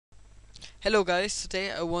Hello guys, today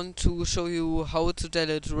I want to show you how to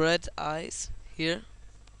delete red eyes here.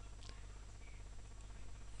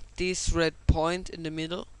 This red point in the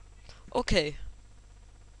middle. Okay,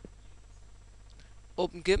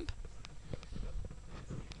 open Gimp.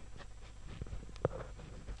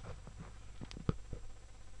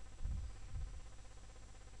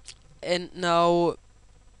 And now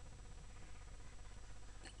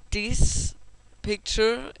this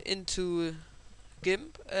picture into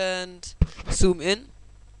Gimp and zoom in.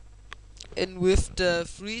 And with the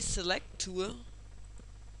free select tool,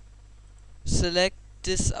 select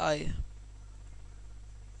this eye.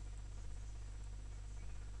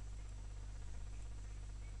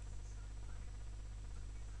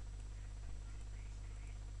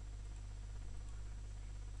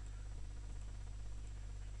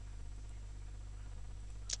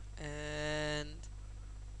 And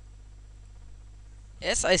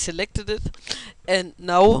yes, I selected it. And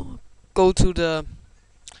now go to the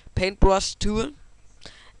paintbrush tool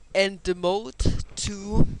and demote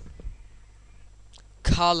to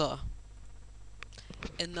color.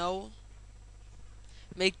 And now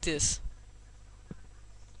make this.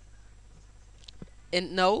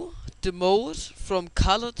 And now demote from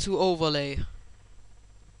color to overlay.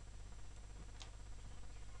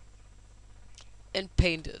 And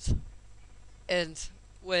paint it. And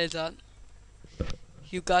well done.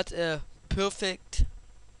 You got a perfect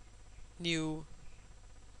new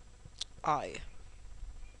eye.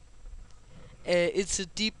 It's a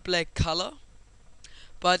deep black color,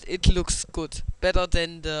 but it looks good. Better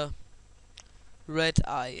than the red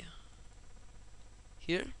eye.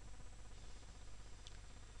 Here.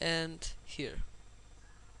 And here.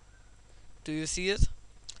 Do you see it?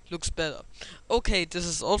 Looks better. Okay, this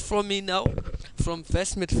is all from me now, from Fan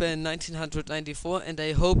 1994, and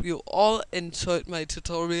I hope you all enjoyed my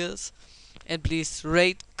tutorials. And please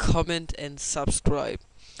rate, comment and subscribe.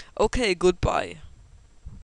 Okay, goodbye.